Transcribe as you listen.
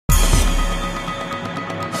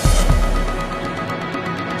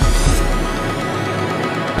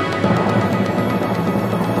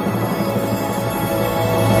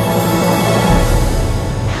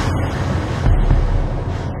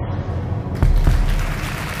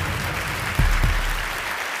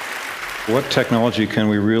What technology can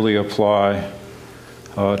we really apply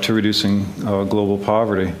to reducing global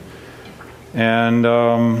poverty? And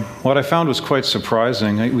what I found was quite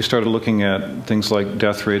surprising. We started looking at things like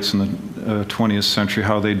death rates in the 20th century,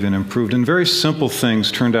 how they'd been improved. And very simple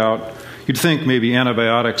things turned out, you'd think maybe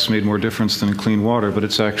antibiotics made more difference than clean water, but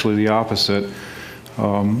it's actually the opposite.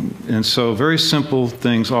 And so very simple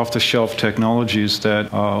things, off-the-shelf technologies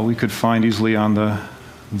that we could find easily on the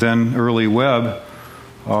then early web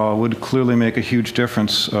would clearly make a huge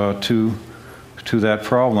difference to that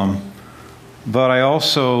problem. But I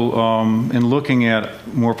also, in looking at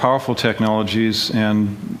more powerful technologies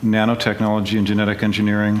and nanotechnology and genetic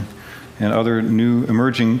engineering and other new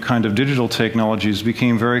emerging kind of digital technologies,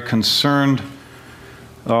 became very concerned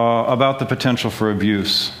about the potential for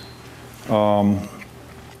abuse.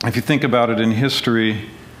 If you think about it in history,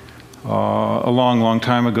 a long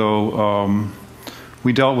time ago,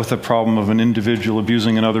 we dealt with the problem of an individual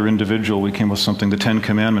abusing another individual. We came with something, the 10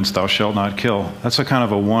 Commandments, thou shalt not kill. That's a kind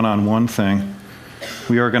of a one-on-one thing.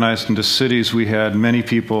 We organized into cities. We had many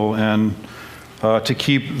people, and to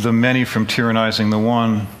keep the many from tyrannizing the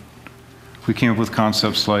one, we came up with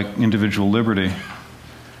concepts like individual liberty.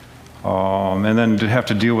 And then to have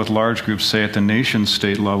to deal with large groups, say at the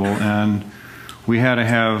nation-state level, and we had to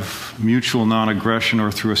have mutual non-aggression, or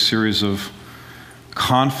through a series of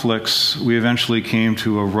conflicts, we eventually came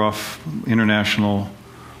to a rough international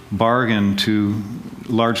bargain to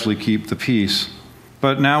largely keep the peace.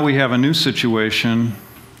 But now we have a new situation,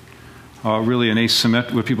 really an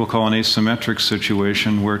what people call an asymmetric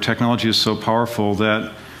situation, where technology is so powerful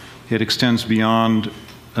that it extends beyond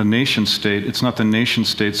a nation state. It's not the nation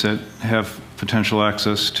states that have potential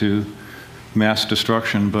access to mass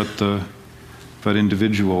destruction, but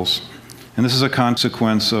individuals. And this is a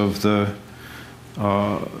consequence of the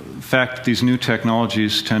fact that these new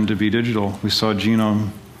technologies tend to be digital. We saw genome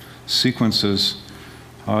sequences.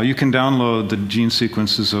 You can download the gene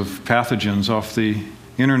sequences of pathogens off the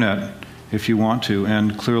internet if you want to,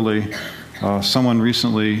 and clearly someone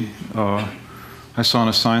recently, I saw in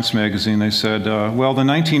a science magazine, they said, well, the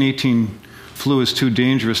 1918 flu is too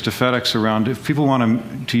dangerous to FedEx around. If people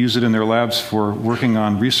want to use it in their labs for working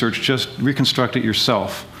on research, just reconstruct it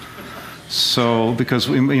yourself. So, because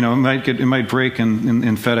it might break in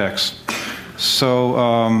FedEx.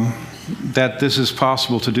 So that this is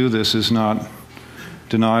possible to do this is not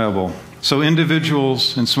deniable. So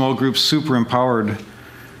individuals and small groups super empowered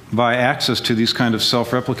by access to these kind of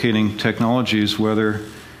self-replicating technologies, whether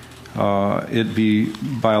it be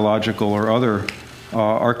biological or other,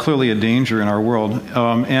 are clearly a danger in our world.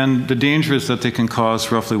 And the danger is that they can cause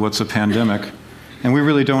roughly what's a pandemic. And we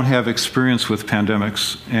really don't have experience with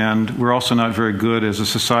pandemics, and we're also not very good as a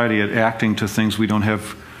society at acting to things we don't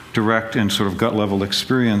have direct and sort of gut level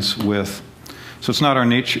experience with. So it's not our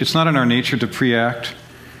nature. It's not in our nature to pre-act.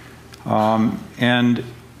 And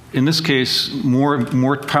in this case, more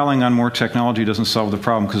piling on more technology doesn't solve the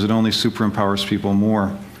problem, because it only super empowers people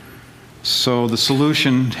more. So the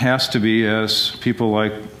solution has to be, as people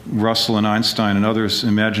like Russell and Einstein and others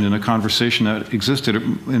imagined in a conversation that existed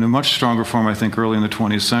in a much stronger form, I think, early in the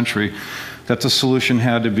 20th century, that the solution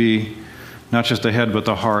had to be not just the head but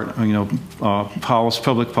the heart,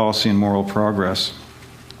 public policy and moral progress.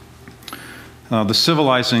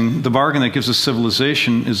 The bargain that gives us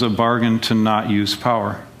civilization is a bargain to not use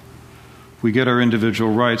power. We get our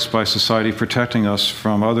individual rights by society protecting us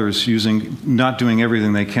from others, not doing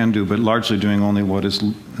everything they can do, but largely doing only what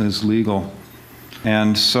is legal.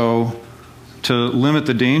 And so to limit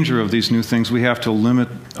the danger of these new things, we have to limit,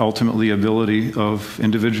 ultimately, the ability of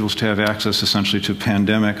individuals to have access, essentially, to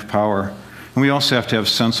pandemic power. And we also have to have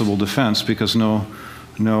sensible defense, because no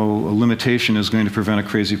limitation is going to prevent a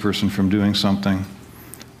crazy person from doing something.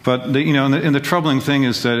 But and the troubling thing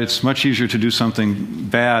is that it's much easier to do something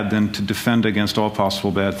bad than to defend against all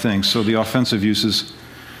possible bad things. So the offensive uses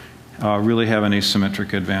really have an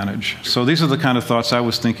asymmetric advantage. So these are the kind of thoughts I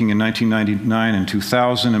was thinking in 1999 and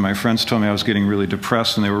 2000, and my friends told me I was getting really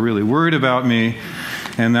depressed and they were really worried about me.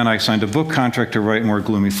 And then I signed a book contract to write more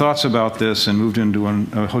gloomy thoughts about this, and moved into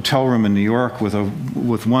a hotel room in New York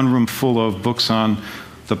with one room full of books on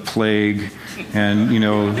the plague and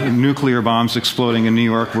nuclear bombs exploding in New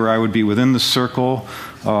York, where I would be within the circle,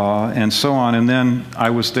 and so on. And then I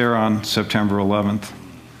was there on September 11th.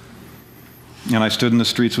 And I stood in the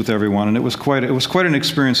streets with everyone, and it was quite an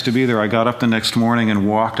experience to be there. I got up the next morning and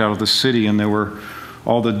walked out of the city, and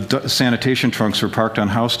all the sanitation trucks were parked on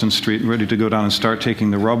Houston Street, ready to go down and start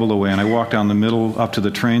taking the rubble away. And I walked down the middle up to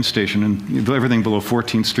the train station, and everything below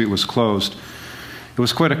 14th Street was closed. It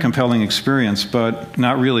was quite a compelling experience, but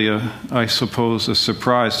not really, I suppose, a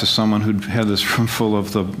surprise to someone who'd had this room full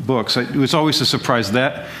of the books. It was always a surprise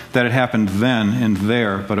that it happened then and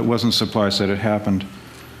there, but it wasn't a surprise that it happened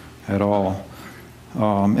at all.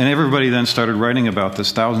 And everybody then started writing about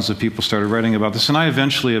this. Thousands of people started writing about this. And I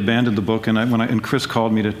eventually abandoned the book, and Chris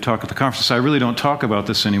called me to talk at the conference. I said, I really don't talk about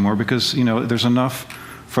this anymore because, you know, there's enough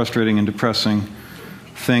frustrating and depressing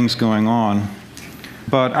things going on.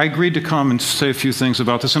 But I agreed to come and say a few things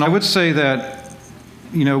about this. And I would say that,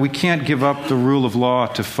 you know, we can't give up the rule of law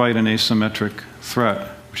to fight an asymmetric threat,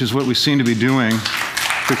 which is what we seem to be doing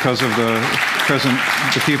because of the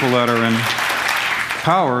people that are in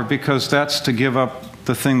power, because that's to give up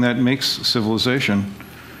the thing that makes civilization.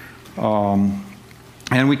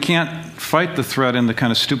 And we can't fight the threat in the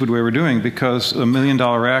kind of stupid way we're doing, because $1 million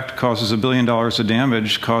act causes $1 billion of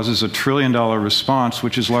damage, causes $1 trillion response,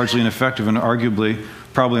 which is largely ineffective and arguably,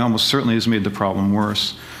 probably almost certainly has made the problem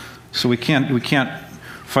worse. So we can't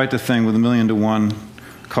fight the thing with a 1 to 1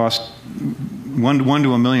 cost, 1 to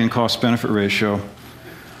 1 million cost benefit ratio.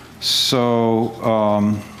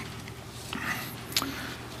 So,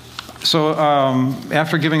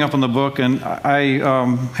 after giving up on the book, and I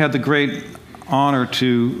had the great honor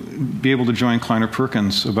to be able to join Kleiner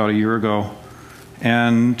Perkins about a year ago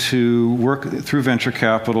and to work through venture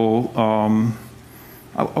capital on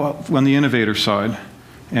the innovator side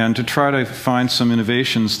and to try to find some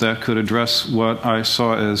innovations that could address what I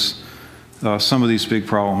saw as some of these big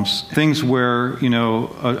problems. Things where, you know,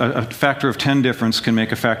 a factor of 10 difference can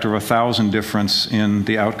make a factor of 1,000 difference in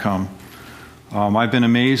the outcome. I've been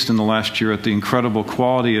amazed in the last year at the incredible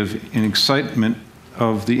quality and excitement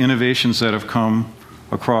of the innovations that have come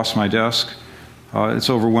across my desk. It's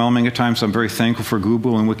overwhelming at times. I'm very thankful for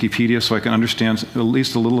Google and Wikipedia so I can understand at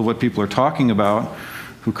least a little of what people are talking about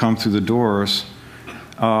who come through the doors.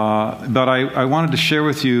 But I wanted to share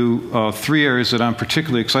with you 3 areas that I'm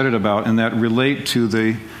particularly excited about and that relate to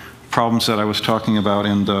the problems that I was talking about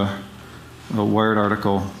in the Wired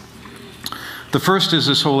article. The first is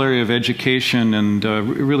this whole area of education, and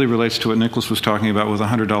it really relates to what Nicholas was talking about with a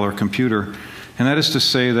 $100 computer. And that is to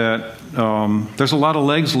say that there's a lot of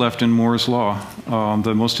legs left in Moore's law.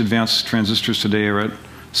 The most advanced transistors today are at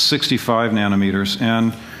 65 nanometers.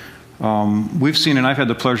 And we've seen, and I've had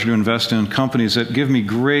the pleasure to invest in companies that give me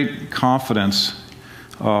great confidence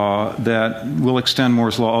that will extend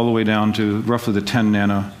Moore's law all the way down to roughly the 10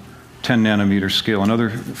 nanometer scale. Another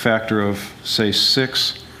factor of, say,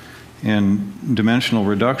 6 in dimensional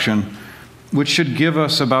reduction, which should give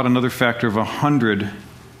us about another factor of 100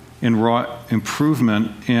 in raw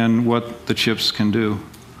improvement in what the chips can do.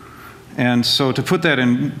 And so to put that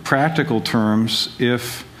in practical terms,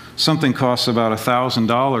 if something costs about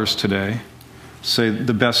 $1,000 today, say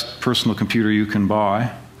the best personal computer you can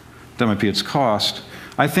buy, that might be its cost,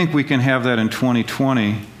 I think we can have that in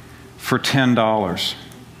 2020 for $10.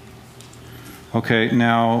 Okay,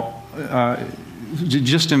 now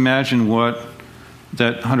just imagine what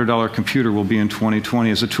that $100 computer will be in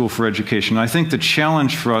 2020 as a tool for education. I think the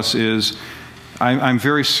challenge for us is, I'm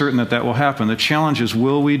very certain that that will happen. The challenge is,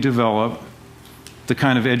 will we develop the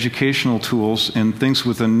kind of educational tools and things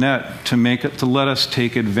with a net to let us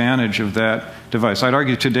take advantage of that device? I'd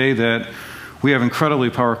argue today that we have incredibly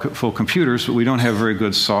powerful computers, but we don't have very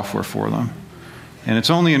good software for them. And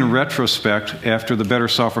it's only in retrospect, after the better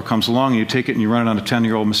software comes along, and you take it and you run it on a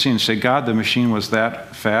 10-year-old machine and say, God, the machine was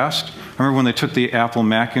that fast. I remember when they took the Apple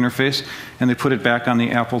Mac interface and they put it back on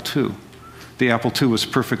the Apple II. The Apple II was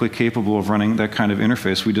perfectly capable of running that kind of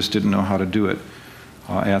interface. We just didn't know how to do it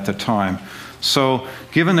at the time. So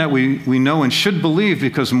given that we know and should believe,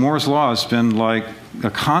 because Moore's law has been like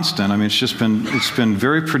a constant, I mean, it's been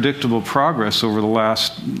very predictable progress over the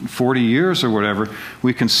last 40 years or whatever,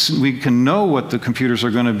 we can know what the computers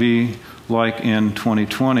are going to be like in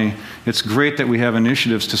 2020. It's great that we have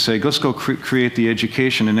initiatives to say, let's go create the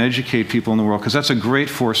education and educate people in the world, because that's a great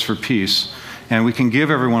force for peace. And we can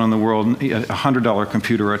give everyone in the world a $100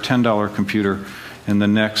 computer or a $10 computer in the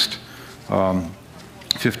next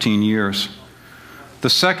 15 years. The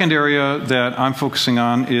second area that I'm focusing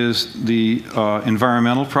on is the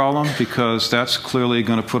environmental problem, because that's clearly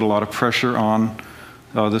going to put a lot of pressure on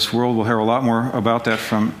this world. We'll hear a lot more about that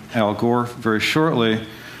from Al Gore very shortly.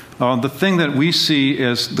 The thing that we see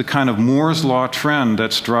as the kind of Moore's law trend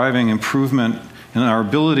that's driving improvement in our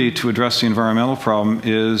ability to address the environmental problem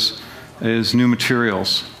is new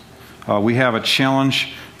materials. We have a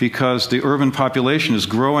challenge because the urban population is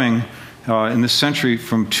growing in this century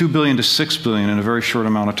from 2 billion to 6 billion in a very short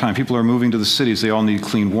amount of time. People are moving to the cities. They all need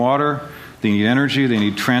clean water, they need energy, they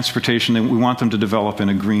need transportation. We want them to develop in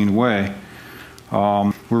a green way.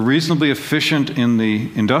 We're reasonably efficient in the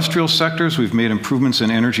industrial sectors. We've made improvements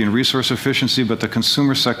in energy and resource efficiency, but the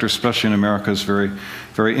consumer sector, especially in America, is very,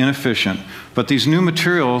 very inefficient. But these new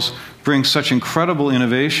materials bring such incredible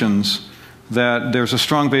innovations that there's a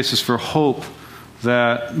strong basis for hope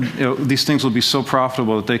that these things will be so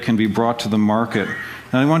profitable that they can be brought to the market.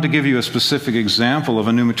 And I wanted to give you a specific example of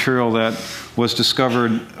a new material that was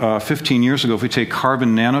discovered 15 years ago. If we take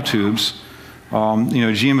carbon nanotubes,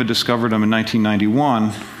 GM discovered them in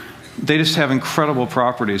 1991. They just have incredible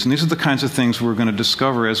properties. And these are the kinds of things we're going to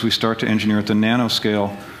discover as we start to engineer at the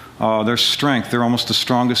nanoscale. Their strength, they're almost the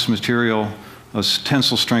strongest material,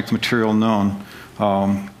 tensile strength material known.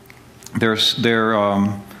 They're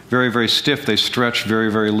very, very stiff. They stretch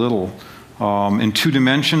very, very little. In 2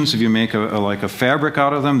 dimensions, if you make like a fabric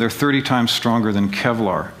out of them, they're 30 times stronger than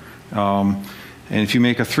Kevlar. And if you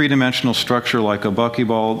make a 3-dimensional structure like a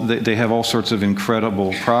buckyball, they have all sorts of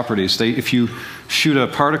incredible properties. If you shoot a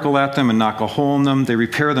particle at them and knock a hole in them, they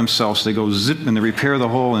repair themselves. They go zip and they repair the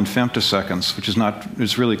hole in femtoseconds, which is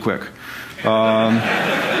it's really quick.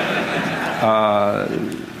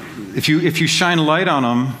 If you shine light on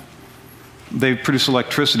them, they produce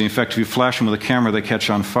electricity. In fact, if you flash them with a camera, they catch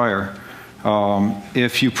on fire.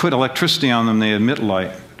 If you put electricity on them, they emit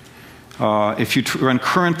light. If you run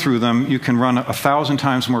current through them, you can run 1,000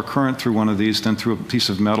 times more current through one of these than through a piece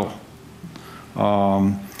of metal.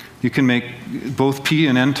 You can make both P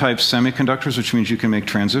and N type semiconductors, which means you can make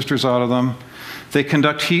transistors out of them. They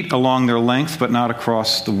conduct heat along their length, but not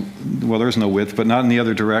across well, there's no width, but not in the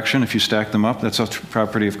other direction if you stack them up. That's a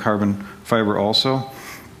property of carbon fiber also.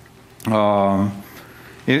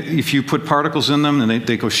 If you put particles in them and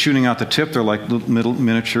they go shooting out the tip, they're like little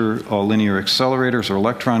miniature linear accelerators or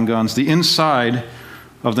electron guns. The inside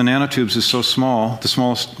of the nanotubes is so small, the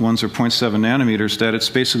smallest ones are 0.7 nanometers, that it's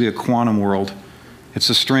basically a quantum world. It's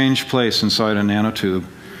a strange place inside a nanotube.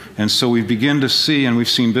 And so we begin to see, and we've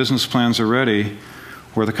seen business plans already,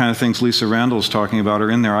 where the kind of things Lisa Randall is talking about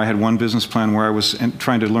are in there. I had one business plan where I was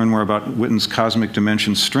trying to learn more about Witten's cosmic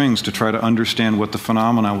dimension strings to try to understand what the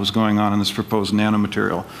phenomena was going on in this proposed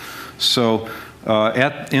nanomaterial. So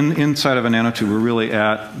inside of a nanotube, we're really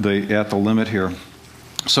at the limit here.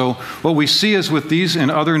 So what we see is with these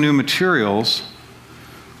and other new materials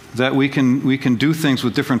that we can do things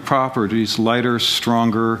with different properties, lighter,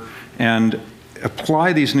 stronger, and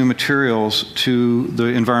apply these new materials to the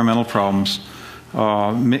environmental problems.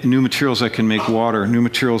 New materials that can make water, new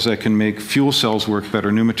materials that can make fuel cells work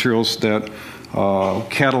better, new materials that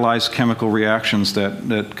catalyze chemical reactions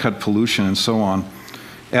that cut pollution and so on.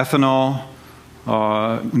 Ethanol,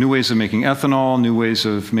 new ways of making ethanol, new ways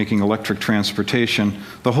of making electric transportation.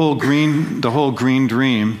 The whole green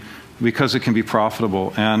dream, because it can be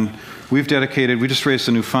profitable. And we just raised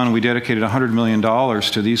a new fund, we dedicated $100 million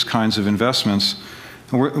to these kinds of investments.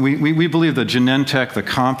 We believe the Genentech, the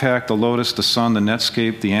Compaq, the Lotus, the Sun, the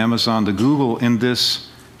Netscape, the Amazon, the Google in these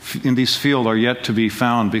fields are yet to be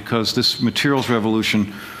found because this materials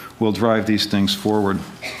revolution will drive these things forward.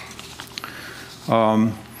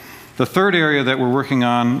 The third area that we're working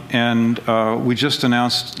on, and we just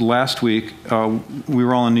announced last week, we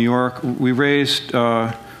were all in New York, we raised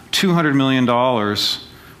 $200 million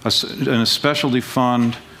in a specialty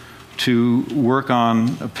fund to work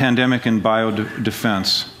on a pandemic and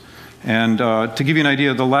biodefense. And to give you an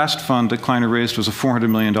idea, the last fund that Kleiner raised was a $400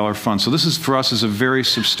 million fund. So this is, for us, is a very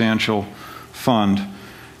substantial fund.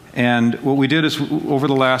 And what we did is, over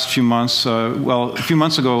the last few months, well, a few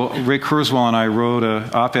months ago, Ray Kurzweil and I wrote an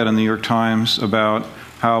op-ed in the New York Times about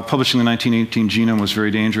how publishing the 1918 genome was very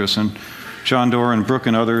dangerous. And John Doerr and Brooke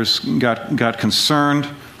and others got concerned,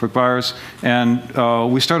 Brooke Byers, and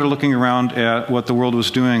we started looking around at what the world was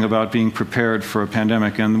doing about being prepared for a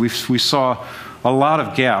pandemic. And we saw a lot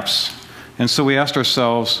of gaps. And so we asked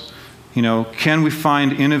ourselves, can we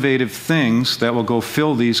find innovative things that will go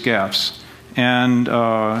fill these gaps? And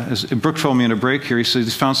as Brooke told me in a break here, he said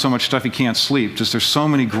he's found so much stuff he can't sleep. Just there's so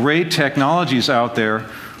many great technologies out there.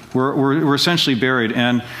 We're essentially buried,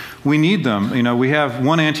 and we need them. We have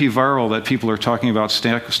one antiviral that people are talking about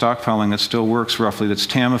stockpiling that still works roughly, that's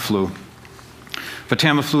Tamiflu. But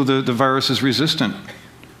Tamiflu, the virus is resistant.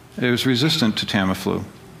 It was resistant to Tamiflu.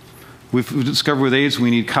 We've discovered with AIDS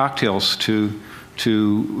we need cocktails to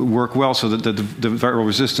work well so that the viral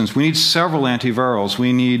resistance. We need several antivirals.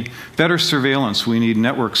 We need better surveillance. We need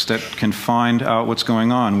networks that can find out what's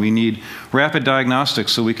going on. We need rapid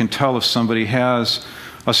diagnostics so we can tell if somebody has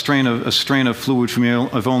a strain of flu which we may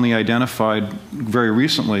have only identified very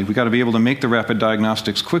recently. We've got to be able to make the rapid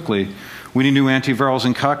diagnostics quickly. We need new antivirals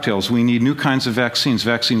and cocktails. We need new kinds of vaccines,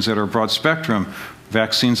 vaccines that are broad spectrum,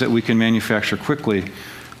 vaccines that we can manufacture quickly.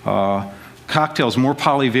 cocktails, more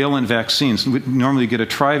polyvalent vaccines. We normally get a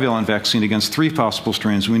trivalent vaccine against 3 possible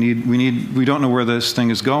strains. We don't know where this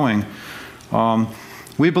thing is going.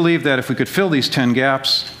 We believe that if we could fill these 10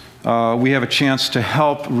 gaps, we have a chance to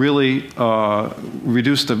help really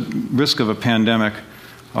reduce the risk of a pandemic.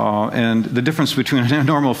 And the difference between a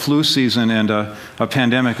normal flu season and a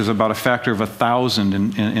pandemic is about a factor of 1,000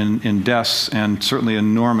 in deaths and certainly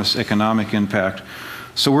enormous economic impact.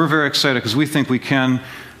 So we're very excited because we think we can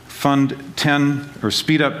fund 10 or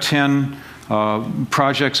speed up 10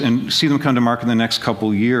 projects and see them come to market in the next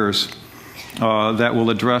couple years that will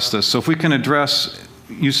address this. So if we can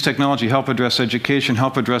use technology, help address education,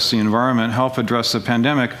 help address the environment, help address the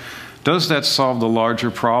pandemic, does that solve the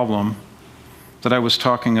larger problem that I was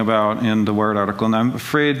talking about in the Wired article? And I'm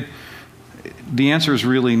afraid the answer is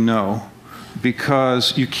really no,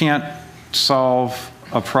 because you can't solve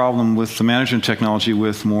a problem with the management technology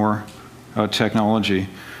with more technology.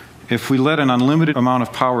 If we let an unlimited amount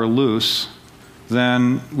of power loose,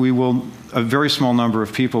 then a very small number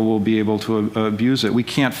of people will be able to abuse it. We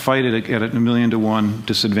can't fight it at a 1,000,000-to-1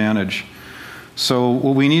 disadvantage. So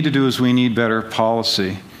what we need to do is we need better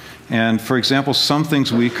policy. And for example, some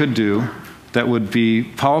things we could do that would be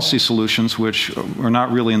policy solutions, which are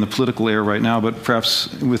not really in the political air right now, but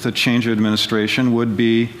perhaps with a change of administration, would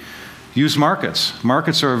be use markets.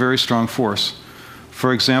 Markets are a very strong force.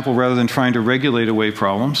 For example, rather than trying to regulate away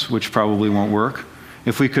problems, which probably won't work,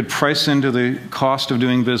 if we could price into the cost of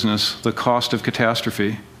doing business the cost of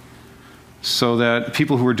catastrophe, so that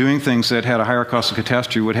people who were doing things that had a higher cost of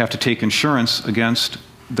catastrophe would have to take insurance against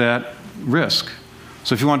that risk.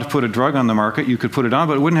 So if you wanted to put a drug on the market, you could put it on,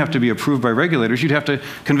 but it wouldn't have to be approved by regulators. You'd have to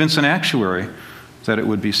convince an actuary that it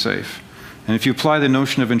would be safe. And if you apply the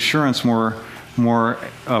notion of insurance more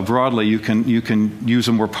broadly, you can use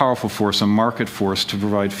a more powerful force, a market force, to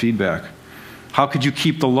provide feedback. How could you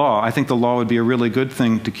keep the law? I think the law would be a really good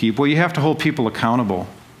thing to keep. Well, you have to hold people accountable.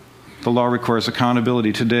 The law requires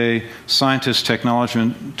accountability. Today, scientists,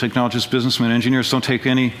 technologists, businessmen, engineers don't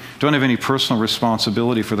have any personal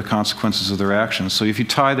responsibility for the consequences of their actions. So if you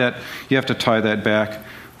tie that, you have to tie that back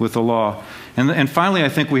with the law. And finally, I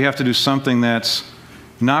think we have to do something that's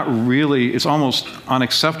not really, it's almost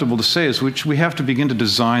unacceptable to say, is which we have to begin to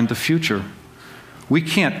design the future. We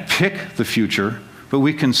can't pick the future, but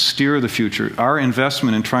we can steer the future. Our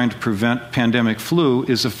investment in trying to prevent pandemic flu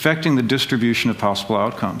is affecting the distribution of possible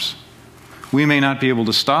outcomes. We may not be able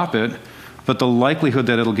to stop it, but the likelihood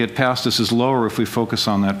that it'll get past us is lower if we focus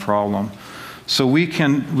on that problem. So we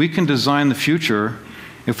can design the future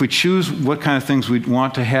if we choose what kind of things we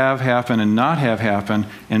want to have happen and not have happen,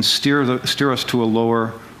 and steer us to a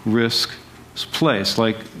lower risk place.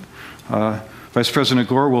 Like Vice President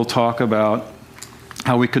Gore will talk about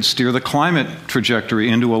how we could steer the climate trajectory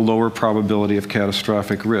into a lower probability of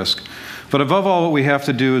catastrophic risk. But above all, what we have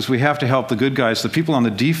to do is we have to help the good guys, the people on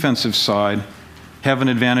the defensive side, have an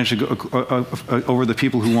advantage over the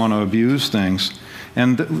people who want to abuse things.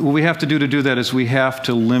 And what we have to do that is we have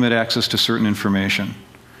to limit access to certain information.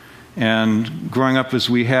 And growing up as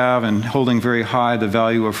we have and holding very high the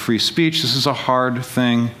value of free speech, this is a hard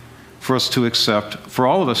thing for us to accept, for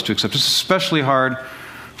all of us to accept. It's especially hard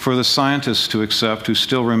for the scientists to accept who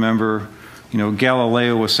still remember,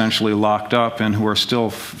 Galileo essentially locked up and who are still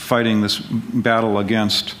fighting this battle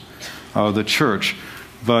against the church.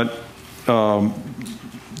 But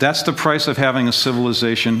that's the price of having a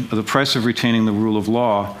civilization. The price of retaining the rule of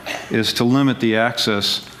law is to limit the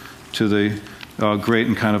access to the great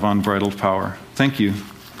and kind of unbridled power. Thank you.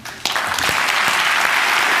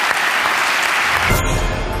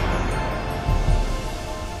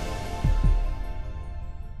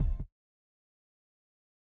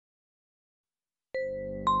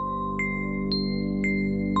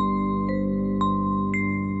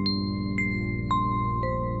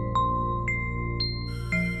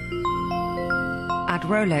 At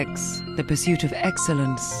Rolex, the pursuit of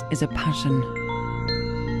excellence is a passion.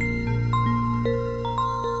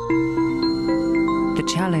 The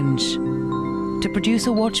challenge, to produce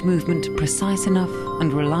a watch movement precise enough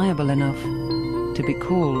and reliable enough to be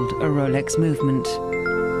called a Rolex movement.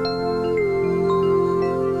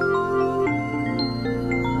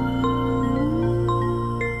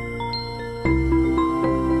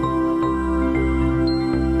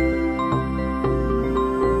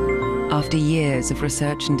 After years of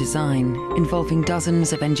research and design, involving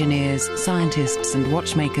dozens of engineers, scientists, and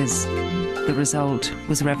watchmakers, the result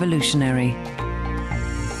was revolutionary.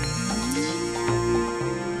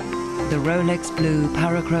 The Rolex Blue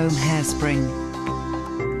Parachrome Hairspring.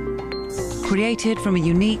 Created from a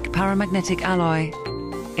unique paramagnetic alloy,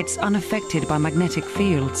 it's unaffected by magnetic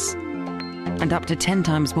fields. and up to 10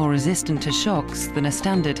 times more resistant to shocks than a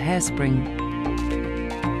standard hairspring.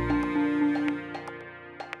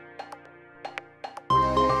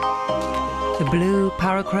 The blue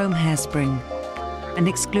Parachrome hairspring, an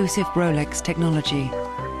exclusive Rolex technology,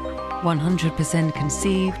 100%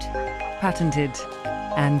 conceived, patented,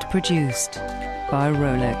 and produced by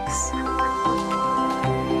Rolex.